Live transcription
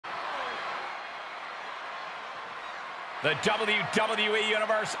The WWE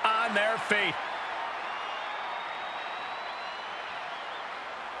Universe on their feet.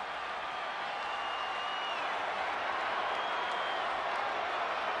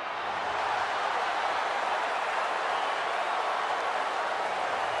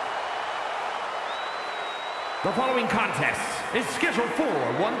 The following contest is scheduled for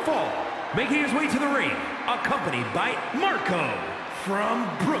one fall. Making his way to the ring, accompanied by Marco from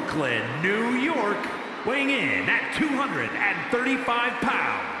Brooklyn, New York, weighing in at 235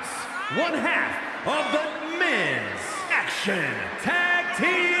 pounds. One half of the Men's Action Tag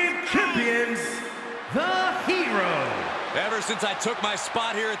Team Champions, the Hero. Ever since I took my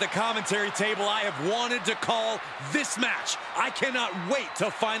spot here at the commentary table, I have wanted to call this match. I cannot wait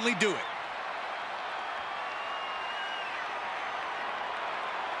to finally do it.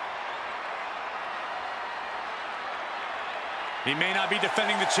 He may not be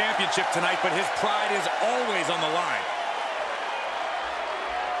defending the championship tonight, but his pride is always on the line.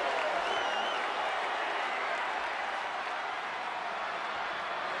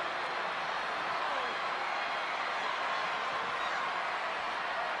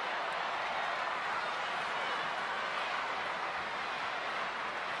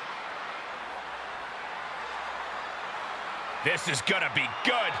 This is gonna be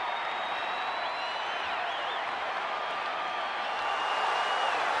good.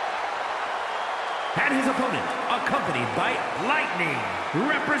 And his opponent, accompanied by Lightning,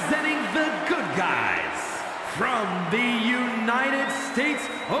 representing the good guys, from the United States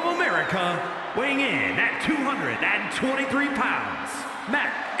of America, weighing in at 223 pounds,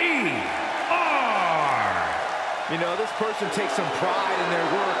 Matt E.R. You know, this person takes some pride in their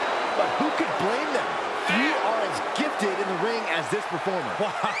work, but who could blame them? Few are as gifted in the ring as this performer.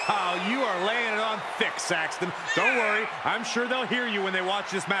 Wow, you are laying it on thick, Saxton. Don't worry, I'm sure they'll hear you when they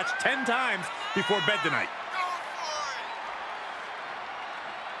watch this match 10 times before bed tonight.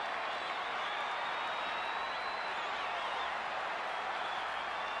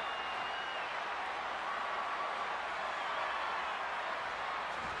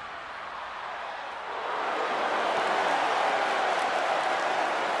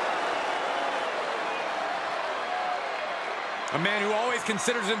 A man who always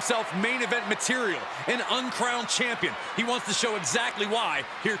considers himself main event material, an uncrowned champion. He wants to show exactly why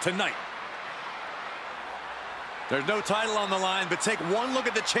here tonight. There's no title on the line, but take one look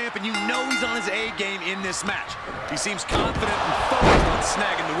at the champ and you know he's on his A game in this match. He seems confident and focused on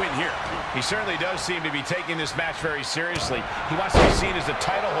snagging the win here. He certainly does seem to be taking this match very seriously. He wants to be seen as a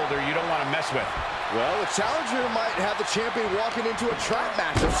title holder you don't want to mess with. Well, the challenger might have the champion walking into a trap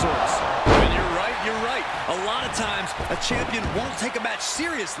match of sorts. And you're right, you're right. A lot of times, a champion won't take a match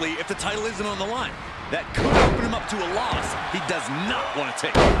seriously if the title isn't on the line. That could open him up to a loss he does not want to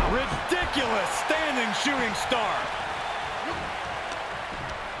take. Ridiculous standing shooting star.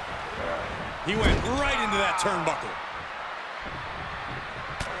 He went right into that turnbuckle.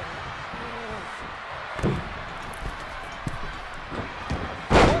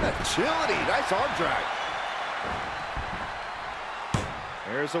 Agility, nice arm drag.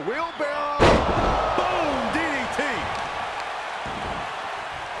 There's a wheelbarrow. Boom, DDT.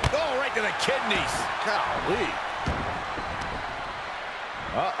 Oh, right to the kidneys. Golly.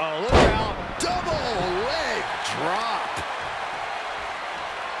 Uh-oh, look out. Double leg drop.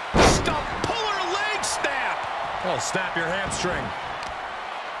 Stump puller leg snap. Oh, snap your hamstring.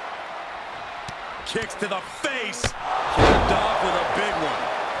 Kicks to the face. Capped off with a big one.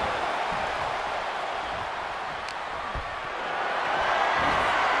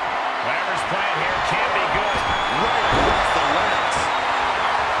 Whatever's playing here can't be good. Right across the legs.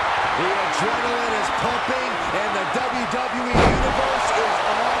 The adrenaline is pumping, and the WWE Universe is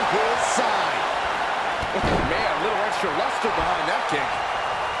on his side. Oh, man, a little extra luster behind that kick.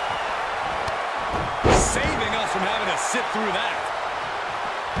 Saving us from having to sit through that.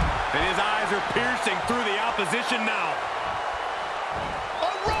 And his eyes are piercing through the opposition now.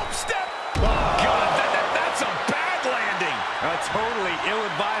 A rope step. Oh, God, that's a bad landing. A totally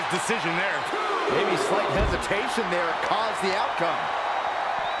ill-advised decision there. Maybe slight hesitation there caused the outcome.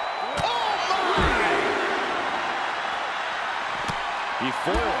 Oh, my! He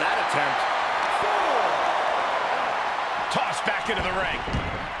foiled that attempt. Tossed back into the ring.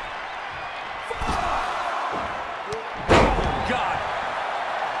 Oh, God.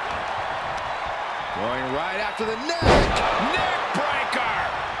 Going right after the neck. Neck breaker.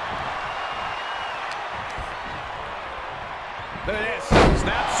 Look at this.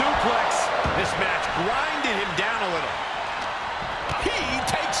 Snap suplex. This match grinded him down a little. He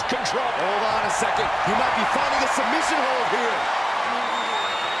takes control. Hold on a second. He might be finding a submission hold here.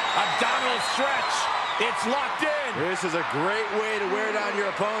 Abdominal stretch. It's locked in. This is a great way to wear down your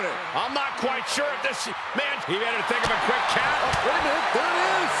opponent. I'm not quite sure if this... Man, he better think of a quick count. Oh, wait a minute. There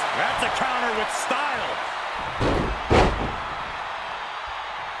it is. That's a counter with style.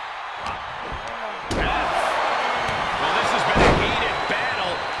 Well, this has been a heated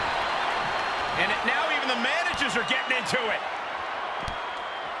battle. And now even the managers are getting into it.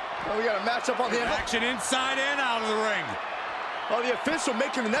 Oh, we got a matchup on the end. Action inside and out of the ring. Oh, the official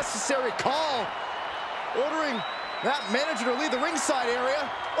making the necessary call. Ordering that manager to leave the ringside area.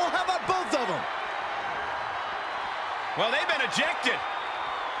 Oh, how about both of them? Well, they've been ejected.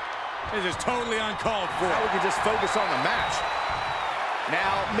 This is totally uncalled for. Now we can just focus on the match.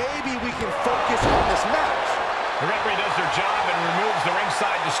 Now, maybe we can focus on this match. The referee does their job and removes the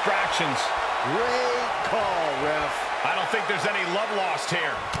ringside distractions. Great call, ref. I don't think there's any love lost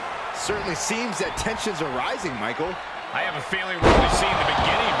here. Certainly seems that tensions are rising, Michael. I have a feeling we're only seeing the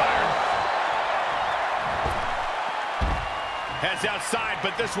beginning, Byron. Heads outside,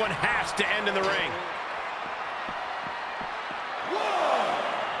 but this one has to end in the ring.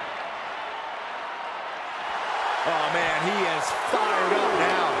 Oh, man, he is fired up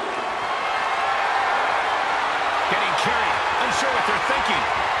now. Getting carried, unsure what they're thinking.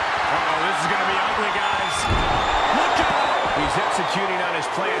 Uh-oh, this is going to be ugly, guys. Look out! He's executing on his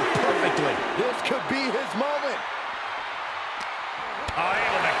plan perfectly. This could be his moment. Oh,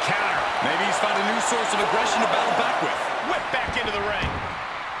 able to counter. Maybe he's found a new source of aggression to battle back with. Whip back into the ring.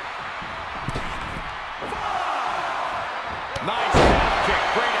 Nice down kick,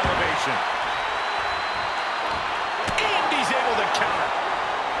 great elevation. And he's able to counter.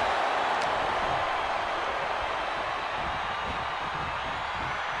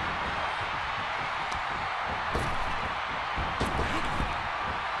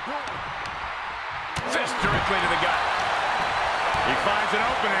 Fist directly to the gut. He finds an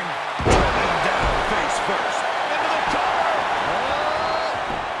opening. Driven down face first. Into the cover.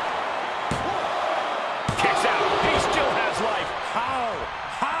 Kicks out. He still has life. How?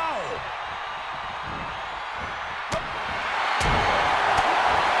 How?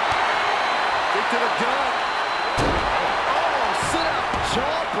 Kick to the gut. Oh, sit out.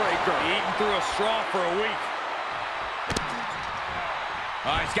 Jawbreaker. Eating through a straw for a week.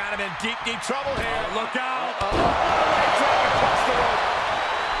 Oh, he's got him in deep, deep trouble here. Look out. Across the rope.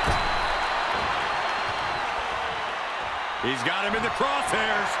 He's got him in the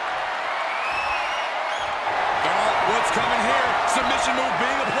crosshairs. Oh, what's coming here? Submission move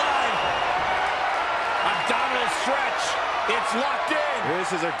being applied. Abdominal stretch. It's locked in.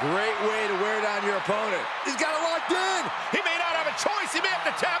 This is a great way to wear down your opponent. He's got it locked in. He may not have a choice. He may have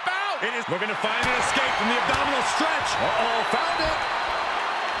to tap out. It is looking to find an escape from the abdominal stretch. Uh-oh, found it.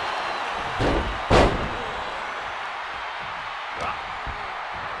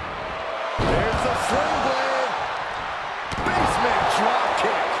 There's the sling blade. Basement drop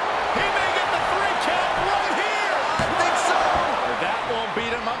kick. He may get the 3 count right here. I think so. If that won't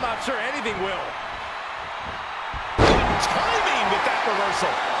beat him, I'm not sure anything will. Good timing with that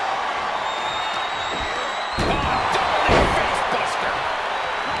reversal. Doubling face buster.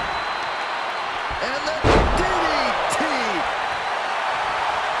 And the DDT.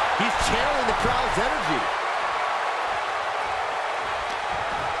 He's channeling the crowd's energy.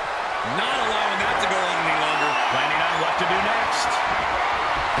 Not allowing that to go on any longer. Planning on what to do next.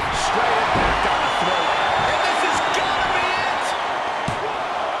 Straight impact on the throat. And this has got to be it.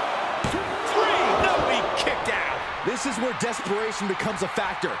 1, 2, 3. No, he kicked out. This is where desperation becomes a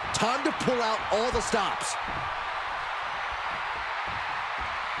factor. Time to pull out all the stops.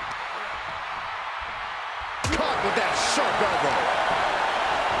 Caught with that sharp elbow.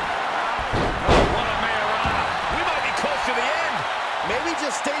 What a Mayorana. We might be close to the end. Maybe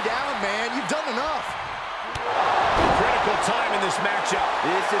just stay down, man. You've done enough. Critical time in this matchup.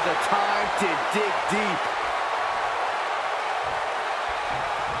 This is a time to dig deep.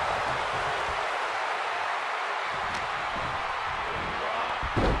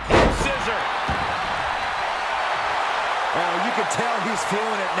 Scissor. Oh, you can tell he's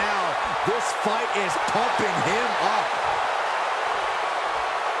feeling it now. This fight is pumping him up.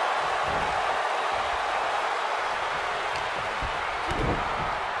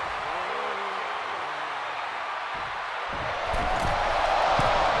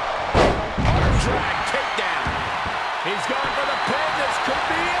 Arm drag takedown. He's going for the pin. This could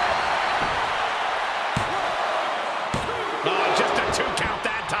be it. Oh, just a 2 count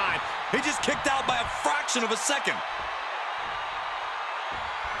that time. He just kicked out by a fraction of a second.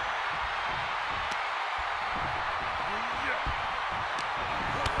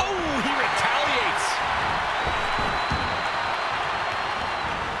 Oh, he retaliates.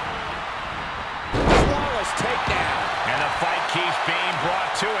 Just ruthless takedown. And the fight keeps being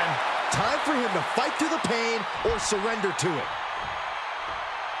brought to him. Time for him to fight through the pain or surrender to it.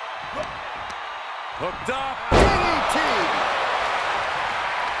 Hooked up. DDT!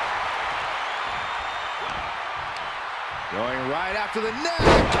 Going right after the neck.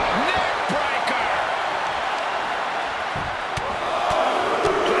 Neck breaker.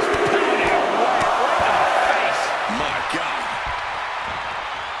 Just pounding right in the face. My God.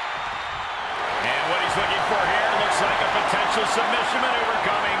 And what he's looking for here looks like a potential submission maneuver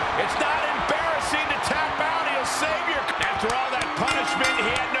coming. It's not embarrassing to tap out. He'll save your... After all that punishment,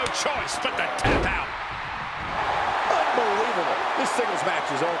 he had no choice but to tap out. Unbelievable. This singles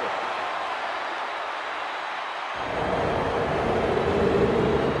match is over.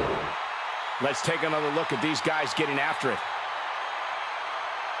 Let's take another look at these guys getting after it.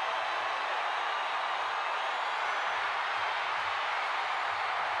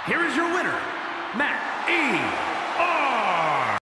 Here is your winner,